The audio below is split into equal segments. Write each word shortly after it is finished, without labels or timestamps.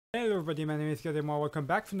everybody, my name is Kadema. Welcome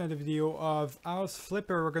back to another video of House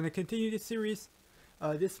Flipper. We're going to continue this series.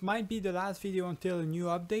 This might be the last video until a new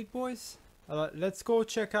update, boys. Let's go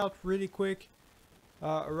check out really quick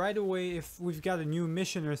right away if we've got a new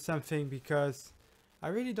mission or something, because I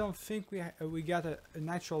really don't think we got an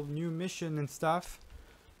actual new mission and stuff.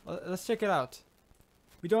 Let's check it out.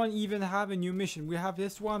 We don't even have a new mission. We have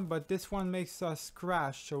this one, but this one makes us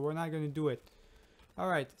crash, so we're not going to do it.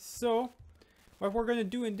 Alright, so what we're going to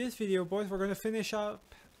do in this video, boys, we're going to finish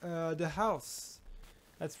up the house.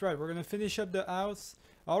 That's right, we're going to finish up the house.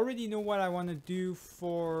 I already know what I want to do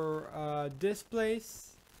for this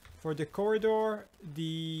place, for the corridor,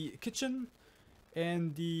 the kitchen,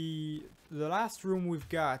 and the last room we've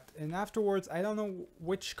got. And afterwards, I don't know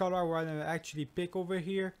which color I want to actually pick over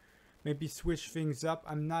here. Maybe switch things up.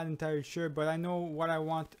 I'm not entirely sure, but I know what I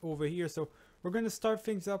want over here. So we're going to start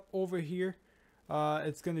things up over here.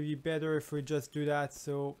 It's going to be better if we just do that.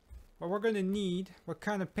 So what we're going to need, what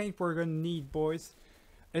kind of paint we're going to need, boys,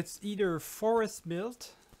 it's either forest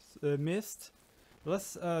mist.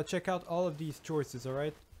 Let's check out all of these choices,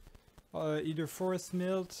 alright? Either forest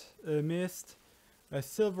mist,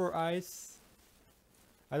 silver ice.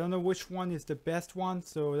 I don't know which one is the best one,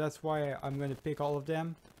 so that's why I'm going to pick all of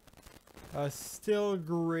them. Still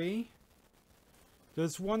gray.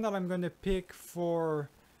 There's one that I'm going to pick for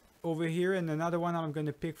over here, and another one I'm going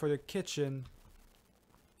to pick for the kitchen.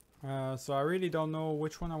 So I really don't know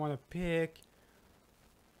which one I want to pick.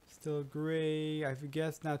 Still gray, I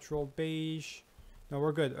guess natural beige. No,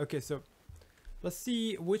 we're good. Okay, so let's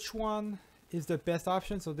see which one is the best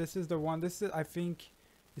option. So this is the one. This is, I think,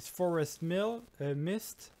 is forest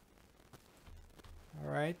mist.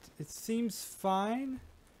 All right, it seems fine.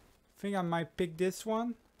 I think I might pick this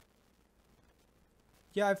one.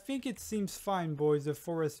 Yeah, I think it seems fine, boys, the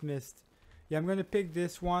forest mist. Yeah, I'm going to pick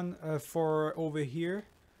this one for over here.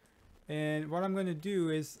 And what I'm going to do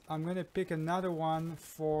is I'm going to pick another one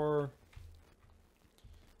for...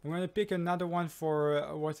 what's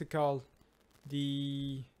it called?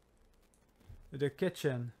 The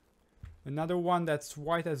kitchen. Another one that's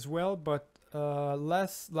white as well, but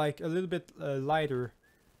less, like a little bit lighter.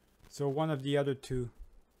 So one of the other two.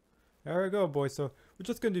 There we go, boys. So we're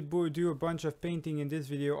just going to do a bunch of painting in this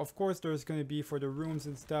video. Of course, there's going to be for the rooms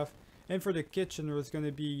and stuff. And for the kitchen, there's going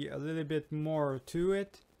to be a little bit more to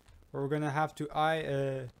it. We're going to have to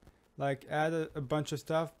add a bunch of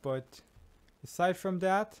stuff. But aside from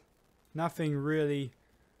that, nothing really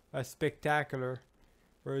spectacular.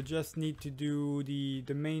 We just need to do the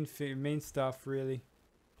main stuff, really.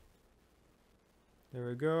 There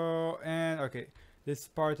we go. And okay, this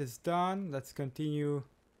part is done. Let's continue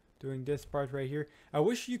doing this part right here. I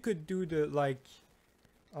wish you could do the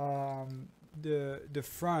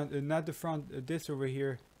front, not the front, this over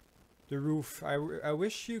here, the roof. I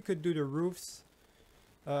wish you could do the roofs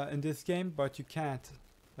in this game, but you can't.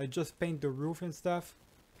 Like just paint the roof and stuff.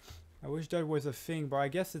 I wish that was a thing, but I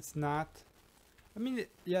guess it's not. I mean,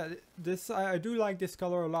 yeah, this I do like this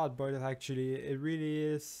color a lot, but actually it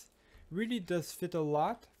really does fit a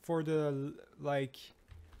lot for the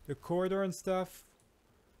the corridor and stuff.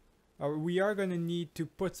 We are going to need to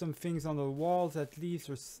put some things on the walls at least,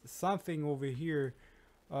 or something over here.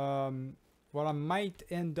 What I might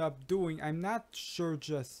end up doing, I'm not sure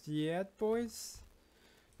just yet, boys.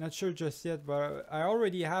 Not sure just yet, but I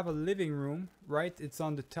already have a living room, right? It's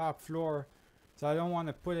on the top floor. So I don't want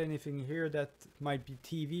to put anything here that might be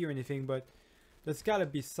TV or anything, but there's got to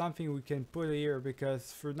be something we can put here,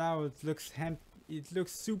 because for now it looks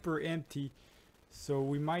super empty. So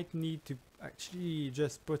we might need to actually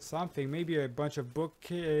just put something, maybe a bunch of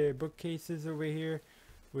bookcases over here,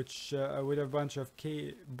 which with a bunch of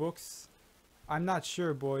books. I'm not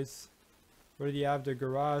sure, boys. Already have the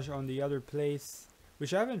garage on the other place,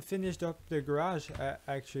 which I haven't finished up the garage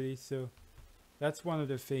actually, so that's one of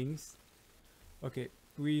the things. Okay,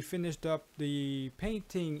 we finished up the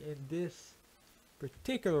painting in this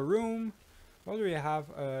particular room. Already have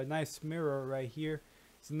a nice mirror right here.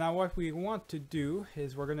 So now what we want to do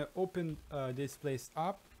is we're going to open this place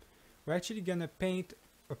up. We're actually going to paint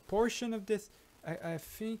a portion of this. I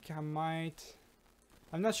think I might...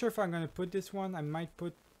 I'm not sure if I'm going to put this one. I might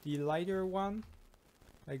put the lighter one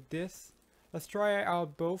like this. Let's try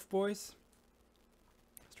out both, boys.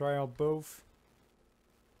 Let's try out both.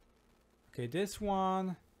 Okay, this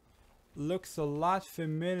one looks a lot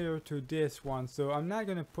familiar to this one. So I'm not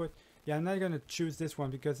going to put... Yeah, I'm not going to choose this one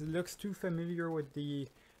because it looks too familiar with the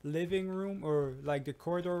living room or like the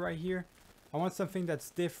corridor right here. I want something that's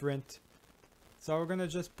different. So we're going to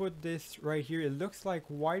just put this right here. It looks like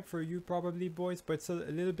white for you probably, boys, but it's a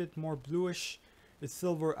little bit more bluish. It's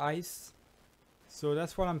silver ice. So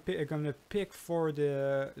that's what I'm gonna pick for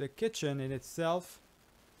the kitchen in itself.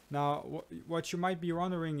 Now, what you might be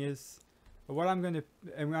wondering is, what am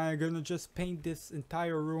I gonna just paint this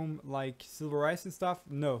entire room like silver ice and stuff?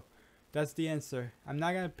 No, that's the answer. I'm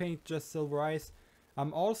not gonna paint just silver ice.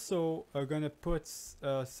 I'm also gonna put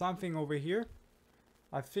something over here.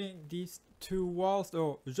 I think these two walls,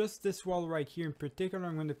 oh, just this wall right here in particular,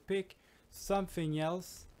 I'm gonna pick something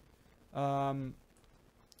else.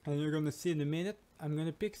 And you're gonna see in a minute. I'm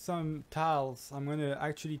gonna pick some tiles. I'm gonna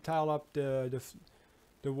actually tile up the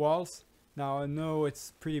walls. Now I know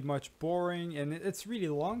it's pretty much boring and it's really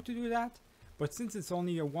long to do that, but since it's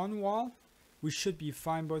only a one wall, we should be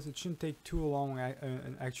fine, boys. It shouldn't take too long,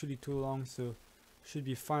 actually too long, so should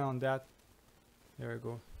be fine on that. There we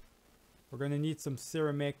go. We're gonna need some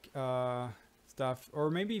ceramic stuff, or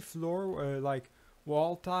maybe floor, like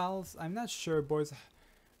wall tiles. I'm not sure, boys.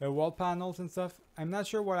 Wall panels and stuff. I'm not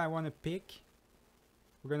sure what I want to pick.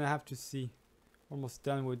 We're gonna have to see. Almost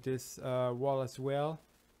done with this wall as well.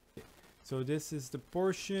 So this is the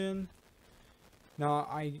portion. Now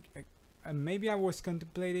maybe I was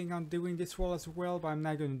contemplating on doing this wall as well, but I'm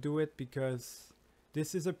not gonna do it because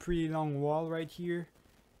this is a pretty long wall right here,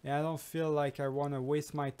 and I don't feel like I want to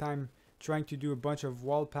waste my time trying to do a bunch of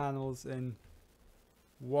wall panels and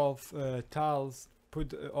wall tiles,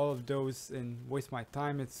 put all of those and waste my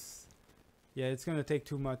time. It's gonna take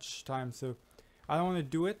too much time, so I don't want to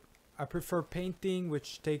do it. I prefer painting,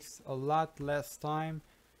 which takes a lot less time.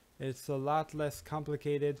 It's a lot less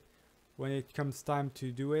complicated when it comes time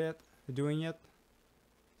to doing it.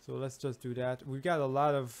 So let's just do that. We got a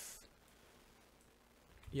lot of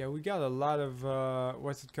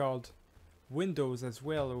what's it called, windows as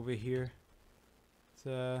well over here.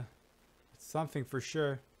 It's something for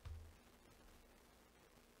sure.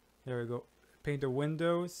 There we go. Paint the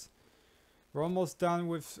windows. We're almost done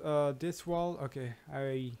with this wall. Okay,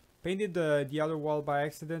 I painted the other wall by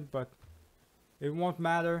accident, but it won't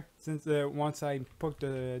matter since once I put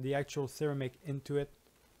the actual ceramic into it.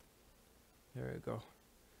 There we go.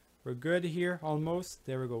 We're good here, almost.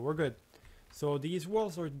 There we go. We're good. So these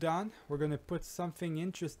walls are done. We're gonna put something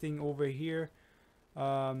interesting over here.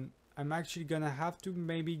 I'm actually gonna have to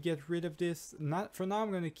maybe get rid of this. Not for now.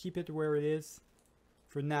 I'm gonna keep it where it is.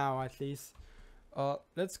 For now, at least.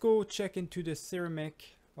 Let's go check into the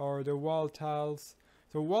ceramic or the wall tiles.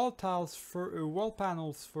 So wall tiles for wall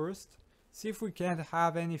panels first. See if we can't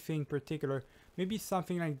have anything particular. Maybe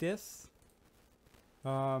something like this.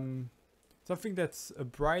 Something that's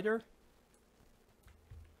brighter.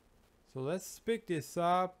 So let's pick this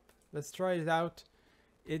up. Let's try it out.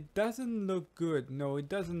 It doesn't look good. No, it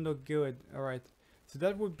doesn't look good. Alright. So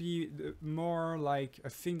that would be more like a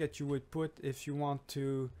thing that you would put if you want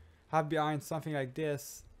to have behind something like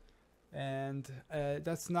this. And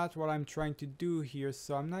that's not what I'm trying to do here.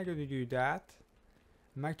 So I'm not going to do that.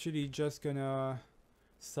 I'm actually just gonna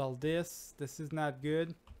sell this. This is not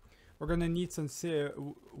good. We're gonna need some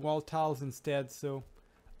wall tiles instead. So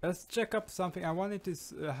let's check up something. I wanted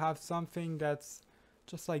to have something that's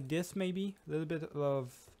just like this, maybe a little bit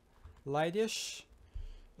of lightish.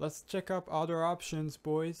 Let's check up other options,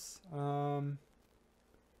 boys. I'm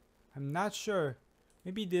not sure.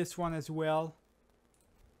 Maybe this one as well.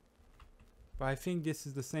 But I think this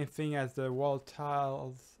is the same thing as the wall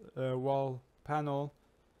tiles, wall panel.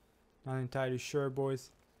 Not entirely sure, boys.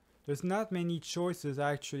 There's not many choices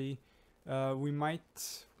actually. We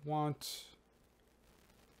might want,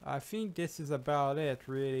 I think this is about it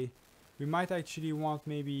really. We might actually want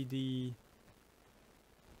maybe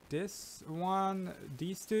this one,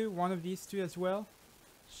 these two, one of these two as well.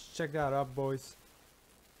 Check that up, boys.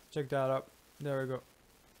 Check that up. There we go.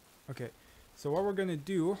 Okay, so what we're gonna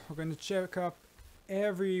do, we're gonna check up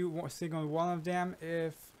every single one of them,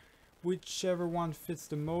 if whichever one fits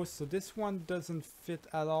the most. So this one doesn't fit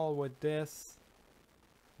at all with this.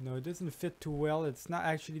 No, it doesn't fit too well. It's not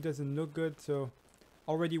actually, doesn't look good. So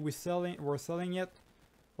already we're selling it.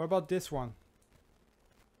 What about this one?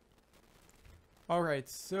 Alright,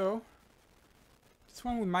 so this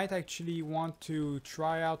one we might actually want to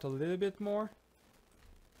try out a little bit more.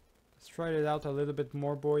 Let's try it out a little bit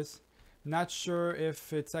more, boys. Not sure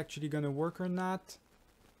if it's actually gonna work or not.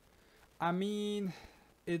 I mean,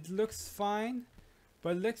 it looks fine,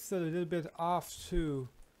 but it looks a little bit off too.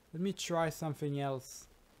 Let me try something else.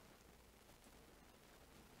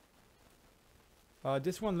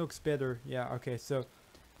 This one looks better. Yeah, okay, so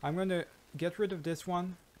I'm gonna get rid of this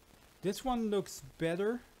one. This one looks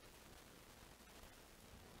better.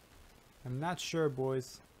 I'm not sure,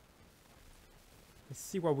 boys. Let's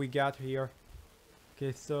see what we got here.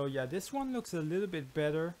 Okay, so yeah, this one looks a little bit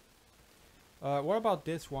better. What about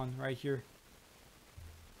this one right here?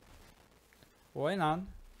 Why not?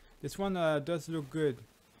 This one does look good.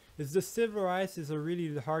 It's the silver ice is a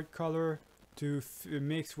really hard color to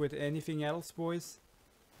mix with anything else, boys.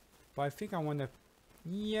 But I think I want to...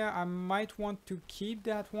 Yeah, I might want to keep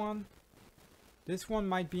that one. This one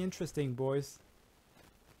might be interesting, boys.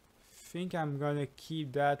 Think I'm gonna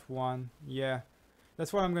keep that one. Yeah,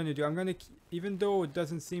 that's what I'm gonna do. I'm gonna even though it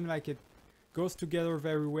doesn't seem like it goes together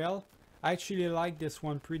very well, I actually like this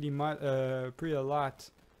one pretty much, pretty a lot.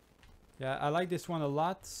 Yeah, I like this one a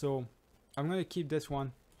lot, so I'm gonna keep this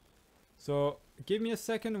one. So give me a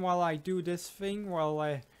second while I do this thing, while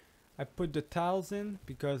I put the tiles in,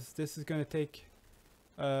 because this is gonna take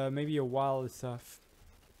maybe a while and stuff.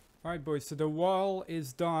 Alright boys, so the wall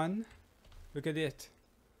is done. Look at it.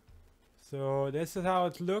 So this is how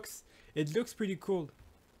it looks. It looks pretty cool.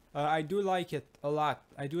 I do like it a lot.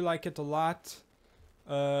 I do like it a lot.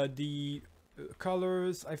 The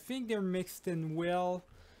colors, I think they're mixed in well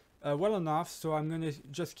enough, so I'm gonna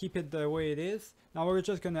just keep it the way it is. Now we're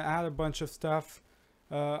just gonna add a bunch of stuff.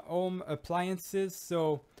 Home appliances,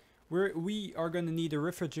 so we are gonna need a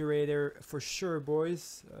refrigerator for sure,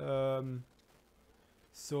 boys.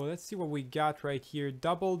 So let's see what we got right here.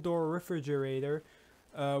 Double door refrigerator.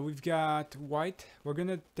 We've got white. We're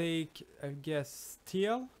gonna take, I guess,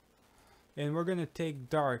 steel, and we're gonna take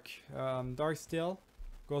dark. Dark steel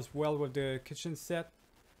goes well with the kitchen set.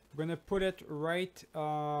 We're gonna put it right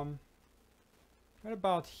about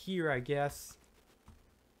here, I guess.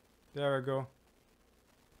 There we go.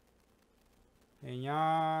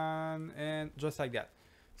 And just like that.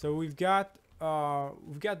 So we've got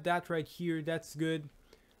that right here. That's good.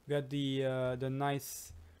 We got the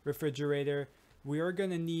nice refrigerator. We are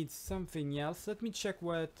gonna need something else. Let me check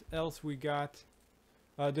what else we got.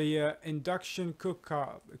 The induction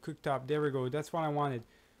cooktop. There we go. That's what I wanted.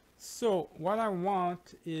 So what I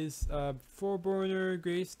want is 4-burner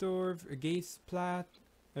gas stove, a gas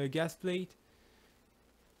plate.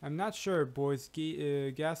 I'm not sure, boys.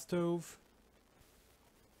 Gas stove.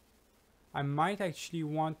 I might actually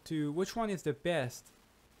want to... Which one is the best?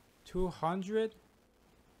 200?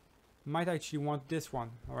 Might actually want this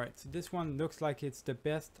one. Alright, so this one looks like it's the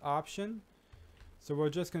best option. So we're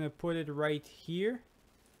just going to put it right here.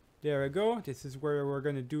 There we go. This is where we're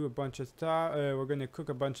going to do a bunch of stuff. We're going to cook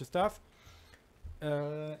a bunch of stuff.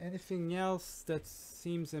 Anything else that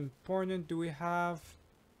seems important? Do we have...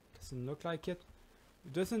 Doesn't look like it.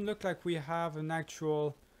 It doesn't look like we have an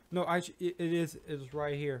actual... No, actually, it is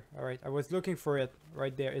right here. All right, I was looking for it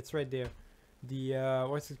right there. It's right there. The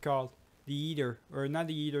what's it called? The heater, or not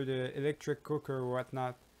the heater, the electric cooker or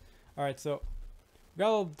whatnot. All right, so got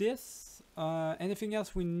all of this. Anything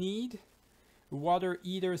else we need? Water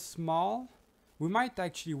heater small. We might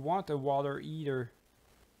actually want a water heater.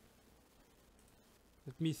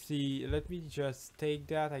 Let me see. Let me just take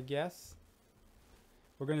that, I guess.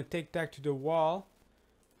 We're gonna take that to the wall.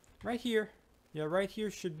 Right here. Yeah, right here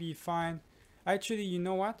should be fine. Actually, you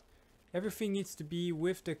know what? Everything needs to be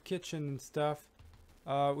with the kitchen and stuff.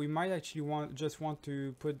 We might actually just want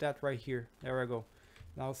to put that right here. There we go.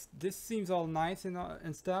 Now this seems all nice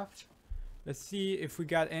and stuff. Let's see if we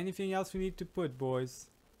got anything else we need to put, boys.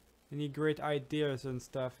 Any great ideas and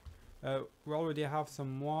stuff. We already have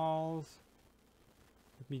some walls.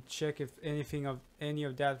 Let me check if any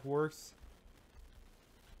of that works.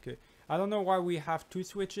 Okay. I don't know why we have 2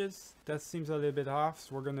 switches. That seems a little bit off.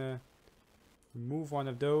 So we're gonna remove one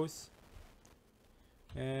of those.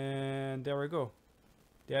 And there we go.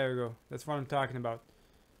 There we go. That's what I'm talking about.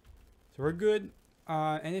 So we're good.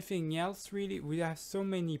 Anything else really? We have so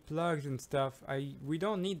many plugs and stuff. We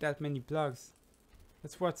don't need that many plugs.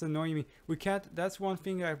 That's what's annoying me. We can't. That's one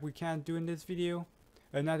thing that we can't do in this video.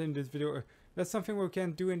 Not in this video. That's something we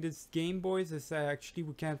can't do in this game, boys. Is actually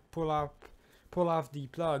we can't pull off the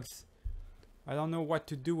plugs. I don't know what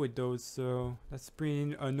to do with those, so that's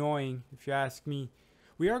pretty annoying if you ask me.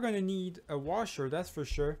 We are gonna need a washer, that's for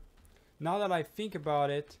sure. Now that I think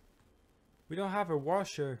about it, we don't have a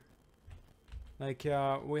washer. Like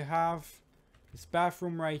we have this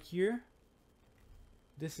bathroom right here.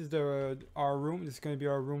 This is our room. This is gonna be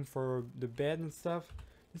our room for the bed and stuff.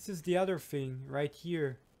 This is the other thing right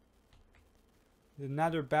here.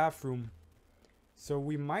 Another bathroom. So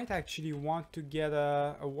we might actually want to get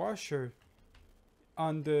a washer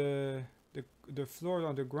on the floor,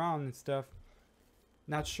 on the ground and stuff.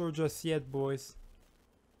 Not sure just yet, boys.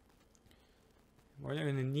 We're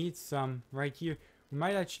gonna need some right here. We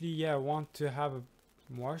might actually want to have a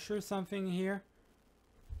washer or something here.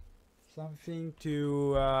 Something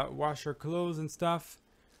to wash our clothes and stuff.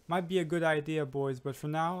 Might be a good idea, boys, but for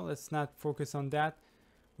now let's not focus on that.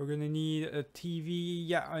 We're gonna need a TV,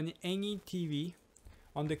 any TV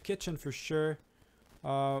on the kitchen for sure.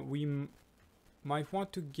 We might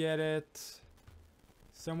want to get it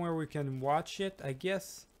somewhere we can watch it, I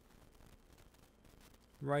guess.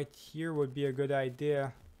 Right here would be a good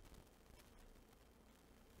idea.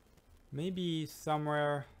 Maybe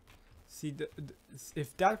somewhere. See,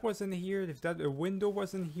 if that wasn't here, if that window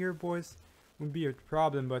wasn't here, boys, would be a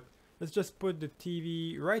problem. But let's just put the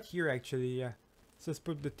TV right here, actually. Yeah, let's just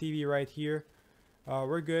put the TV right here.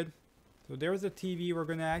 We're good. So there's a TV. We're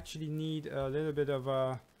gonna actually need a little bit of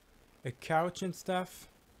a couch and stuff.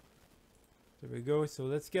 There we go. So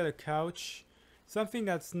let's get a couch, something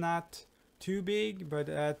that's not too big, but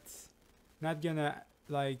that's not gonna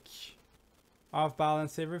like off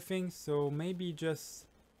balance everything. So maybe just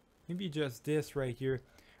this right here.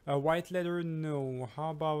 White leather, no.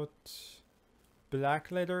 How about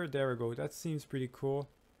black leather? There we go. That seems pretty cool.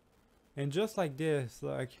 And just like this,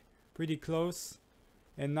 like pretty close.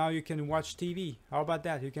 And now you can watch TV. How about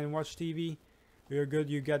that? You can watch TV. You're good.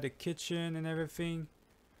 You got the kitchen and everything.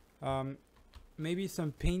 Maybe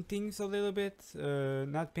some paintings a little bit.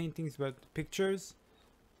 Not paintings, but pictures.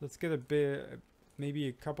 Let's get a bit, maybe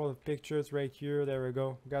a couple of pictures right here. There we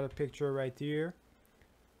go. Got a picture right here.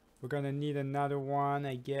 We're gonna need another one,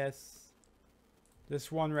 I guess.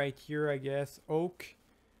 This one right here, I guess. Oak.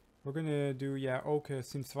 We're gonna do, yeah, oak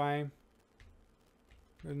seems fine.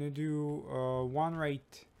 We're gonna do one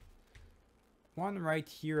right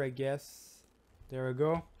here, I guess. There we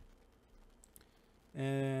go.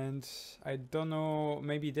 And I don't know,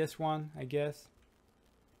 maybe this one, I guess.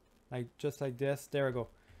 Like just like this. There we go.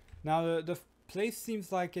 Now the place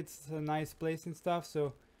seems like it's a nice place and stuff,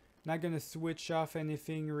 so not gonna switch off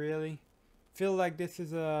anything really. Feel like this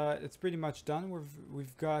is it's pretty much done.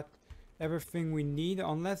 We've got everything we need,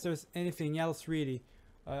 unless there's anything else really.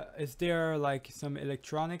 Is there like some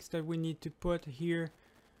electronics that we need to put here?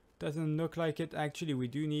 Doesn't look like it. Actually, we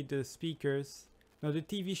do need the speakers. No, the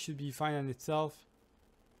TV should be fine on itself.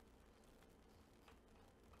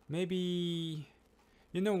 Maybe,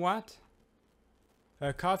 you know what?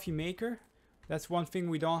 A coffee maker. That's one thing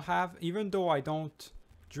we don't have. Even though I don't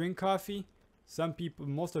drink coffee, some people,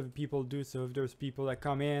 most of the people do. So if there's people that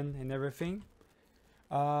come in and everything.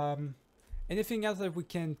 Anything else that we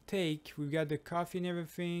can take? We've got the coffee and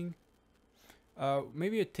everything.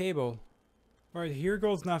 Maybe a table. Alright, here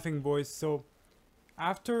goes nothing, boys. So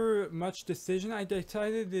after much decision, I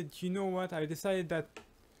decided that, you know what? I decided that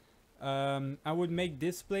I would make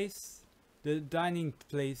this place the dining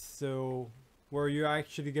place, so where you're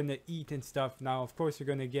actually gonna eat and stuff. Now, of course, you're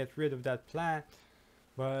gonna get rid of that plant,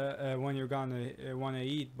 but when you're gonna wanna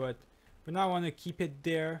eat. But for now, I wanna keep it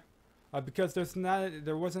there. Because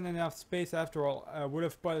there wasn't enough space after all. I would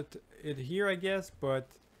have put it here, I guess, but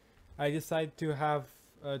I decided to have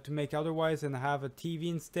to make otherwise and have a TV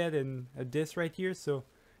instead and a disc right here. So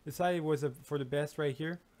decided it was for the best right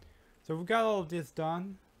here. So we've got all of this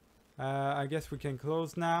done. I guess we can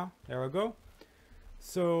close now. There we go.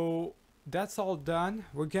 So that's all done.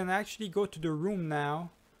 We're gonna actually go to the room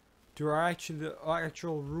now, to our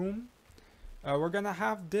actual room. We're gonna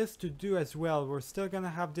have this to do as well. We're still gonna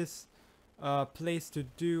have this place to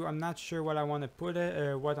do. I'm not sure what I want to put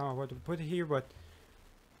it, what I want to put here, but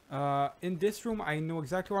in this room I know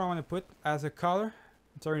exactly what I want to put as a color.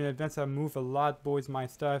 I'm sorry in advance, I move a lot, boys, my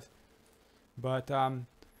stuff. But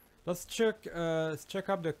let's check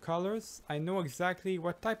up the colors. I know exactly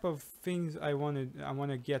what type of things I want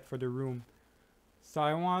to get for the room. So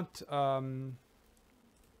I want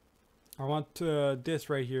this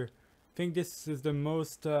right here. I think this is the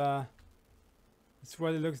most it's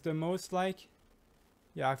what it looks the most like.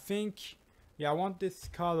 Yeah, I think, yeah, I want this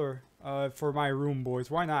color for my room,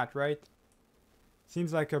 boys. Why not, right?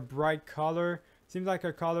 Seems like a bright color. Seems like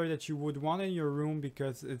a color that you would want in your room,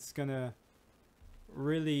 because it's gonna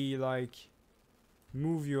really like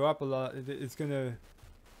move you up a lot. It's gonna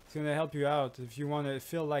help you out if you want to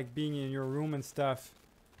feel like being in your room and stuff.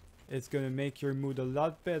 It's gonna make your mood a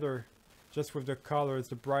lot better just with the colors,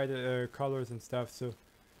 the bright colors and stuff. So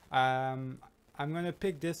I'm gonna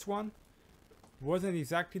pick this one. Wasn't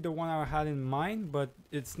exactly the one I had in mind, but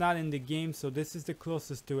it's not in the game, so this is the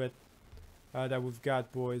closest to it that we've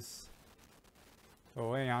got, boys.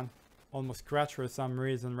 Oh, hang on. Almost crashed for some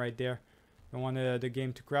reason right there. Don't want the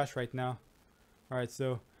game to crash right now. Alright,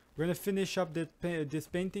 so we're gonna finish up this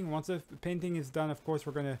painting. Once the painting is done, of course,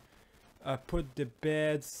 we're gonna put the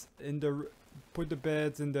beds in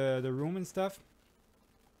the room and stuff.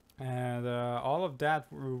 And all of that,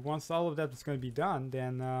 once all of that is going to be done,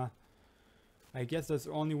 then I guess there's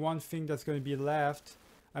only one thing that's going to be left.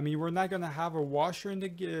 I mean, we're not going to have a washer in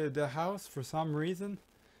the house for some reason.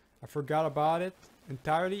 I forgot about it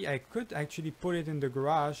entirely. I could actually put it in the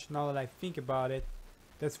garage now that I think about it.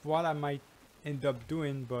 That's what I might end up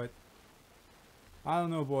doing, but I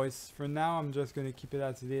don't know, boys. For now, I'm just gonna keep it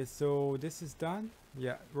as it is. So this is done.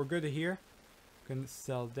 Yeah, we're good here. Gonna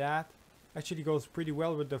sell that. Actually goes pretty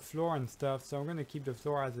well with the floor and stuff, so I'm gonna keep the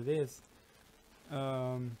floor as it is.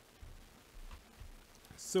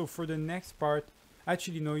 So for the next part,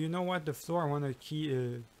 actually no, you know what? The floor I want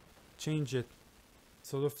to change it.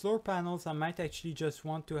 So the floor panels, I might actually just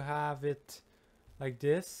want to have it like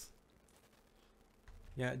this.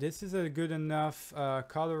 Yeah, this is a good enough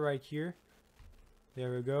color right here.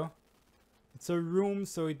 There we go. It's a room,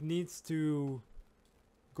 so it needs to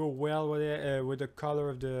go well with it, with the color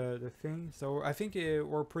of the thing. So I think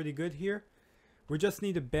we're pretty good here. We just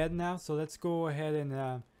need a bed now, so let's go ahead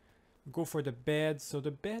and go for the bed. So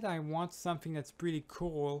the bed, I want something that's pretty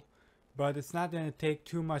cool, but it's not gonna take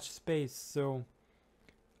too much space. So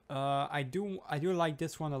I do like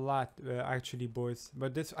this one a lot, actually, boys.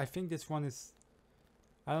 But I think this one is,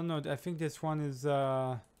 I don't know. I think this one is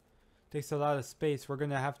takes a lot of space. We're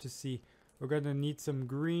gonna have to see. We're gonna need some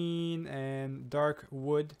green and dark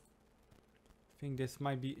wood. I think this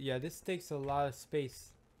might be, yeah, this takes a lot of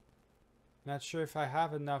space. Not sure if I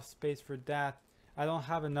have enough space for that. I don't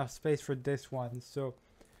have enough space for this one, so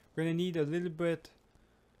we're gonna need a little bit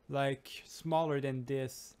like smaller than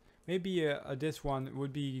this. Maybe this one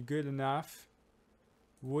would be good enough.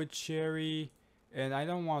 Wood cherry, and I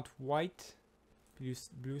don't want white.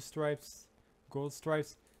 Blue stripes, gold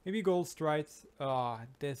stripes. Maybe gold stripes.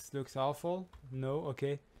 This looks awful. No,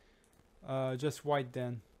 okay. Just white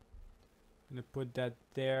then. I'm gonna put that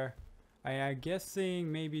there. I'm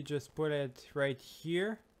guessing maybe just put it right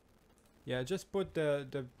here. Yeah, just put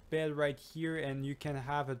the bed right here, and you can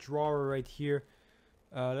have a drawer right here.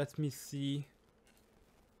 Let me see.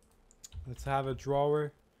 Let's have a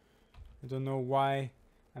drawer. I don't know why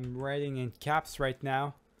I'm writing in caps right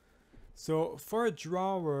now. So for a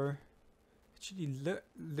drawer, actually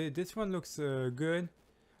this one looks good.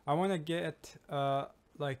 I want to get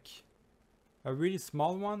like a really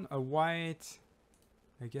small one, a white.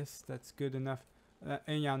 I guess that's good enough.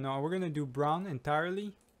 And yeah, no, we're gonna do brown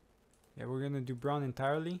entirely. Yeah, we're gonna do brown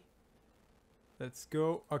entirely. Let's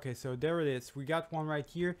go. Okay, so there it is. We got one right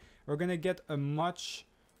here. We're gonna get a much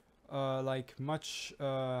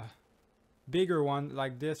bigger one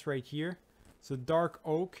like this right here. So dark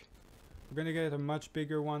oak. We're gonna get a much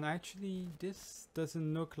bigger one. Actually, this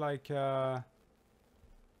doesn't look like this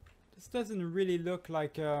doesn't really look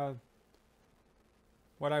like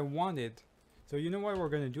what I wanted. So you know what we're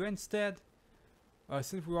gonna do instead?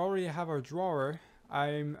 Since we already have our drawer,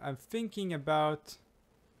 I'm thinking about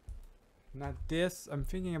not this. I'm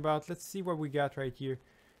thinking about, let's see what we got right here.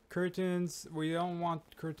 Curtains. We don't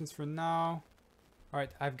want curtains for now. All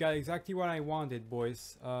right, I've got exactly what I wanted,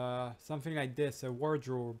 boys. Something like this, a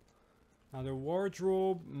wardrobe. Now the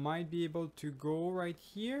wardrobe might be able to go right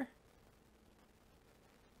here.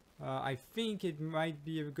 I think it might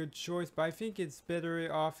be a good choice, but I think it's better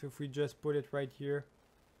off if we just put it right here.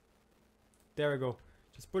 There we go.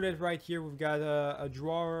 Just put it right here. We've got a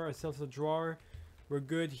drawer, a drawer. We're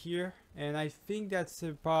good here. And I think that's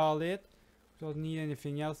about it. We don't need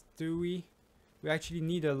anything else, do we? We actually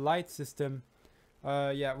need a light system.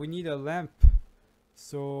 Yeah, we need a lamp.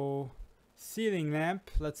 So, ceiling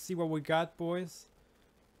lamp. Let's see what we got, boys.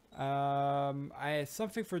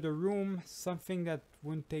 Something for the room. Something that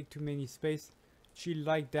wouldn't take too many space. She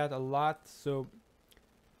liked that a lot. So,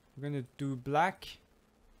 we're gonna do black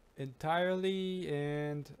entirely,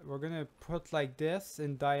 and we're gonna put like this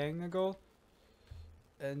in diagonal,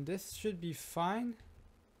 and this should be fine.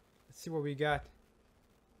 Let's see what we got.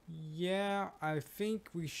 Yeah, I think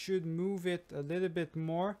we should move it a little bit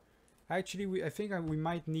more. Actually, I think we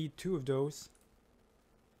might need two of those.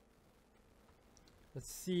 Let's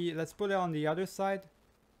see, let's put it on the other side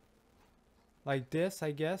like this,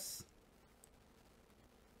 I guess,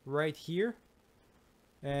 right here.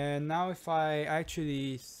 And now if I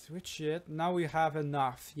actually switch it, now we have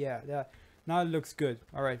enough. Yeah, now it looks good.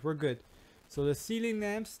 All right, we're good. So the ceiling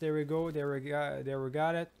lamps, there we go. There we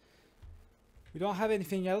got it. We don't have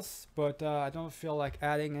anything else, but I don't feel like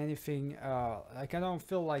adding anything. Like I don't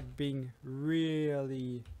feel like being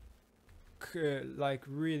really,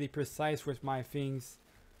 really precise with my things.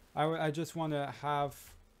 I just want to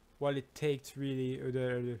have what it takes, really,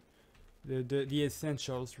 the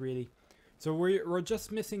essentials, really. So we're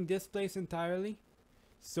just missing this place entirely.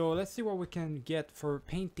 So let's see what we can get for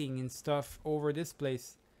painting and stuff over this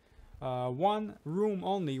place. One room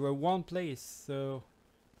only, or one place. So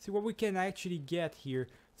see what we can actually get here.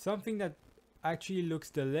 Something that actually looks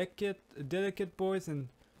delicate, boys, and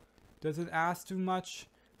doesn't ask too much.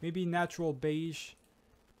 Maybe natural beige.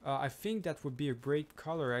 I think that would be a great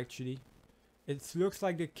color actually. It looks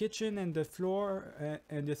like the kitchen and the floor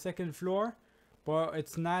and the second floor, but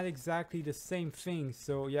it's not exactly the same thing.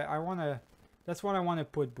 So yeah, that's what I wanna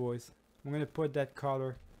put, boys. I'm gonna put that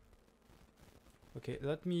color. Okay,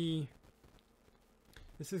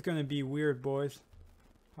 this is gonna be weird, boys.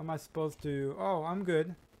 How am I supposed to... Oh, I'm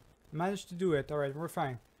good. I managed to do it. Alright, we're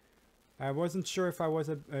fine. I wasn't sure if I was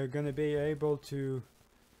gonna be able to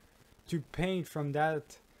paint from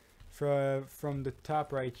that from the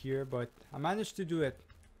top right here, but I managed to do it.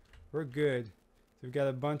 We're good. So we've got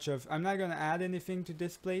a bunch of... I'm not gonna add anything to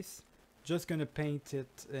this place. Just gonna paint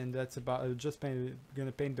it, and that's about...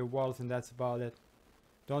 gonna paint the walls, and that's about it.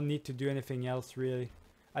 Don't need to do anything else, really.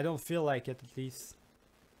 I don't feel like it, at least.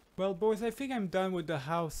 Well, boys, I think I'm done with the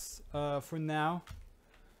house for now.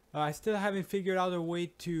 I still haven't figured out a way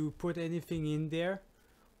to put anything in there.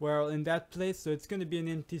 Well, in that place, so it's gonna be an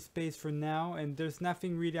empty space for now, and there's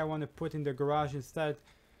nothing really I want to put in the garage instead.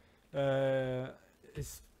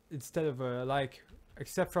 Instead of like,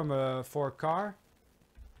 except from for a car.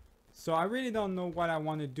 So I really don't know what I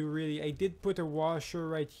want to do really. I did put a washer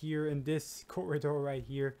right here in this corridor right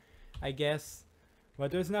here, I guess.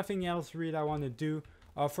 But there's nothing else really I want to do.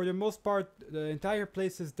 For the most part, the entire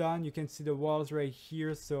place is done. You can see the walls right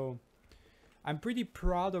here, so I'm pretty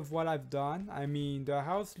proud of what I've done. I mean, the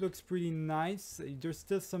house looks pretty nice. There's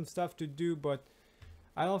still some stuff to do, but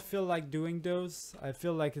I don't feel like doing those. I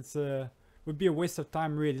feel like would be a waste of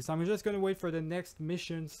time really. So I'm just gonna wait for the next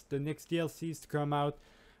missions, the next DLCs to come out.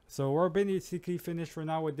 So we're basically finished for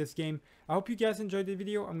now with this game. I hope you guys enjoyed the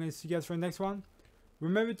video. I'm gonna see you guys for the next one.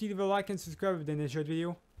 Remember to leave a like and subscribe if you enjoyed the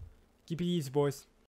video. Keep it easy, boys.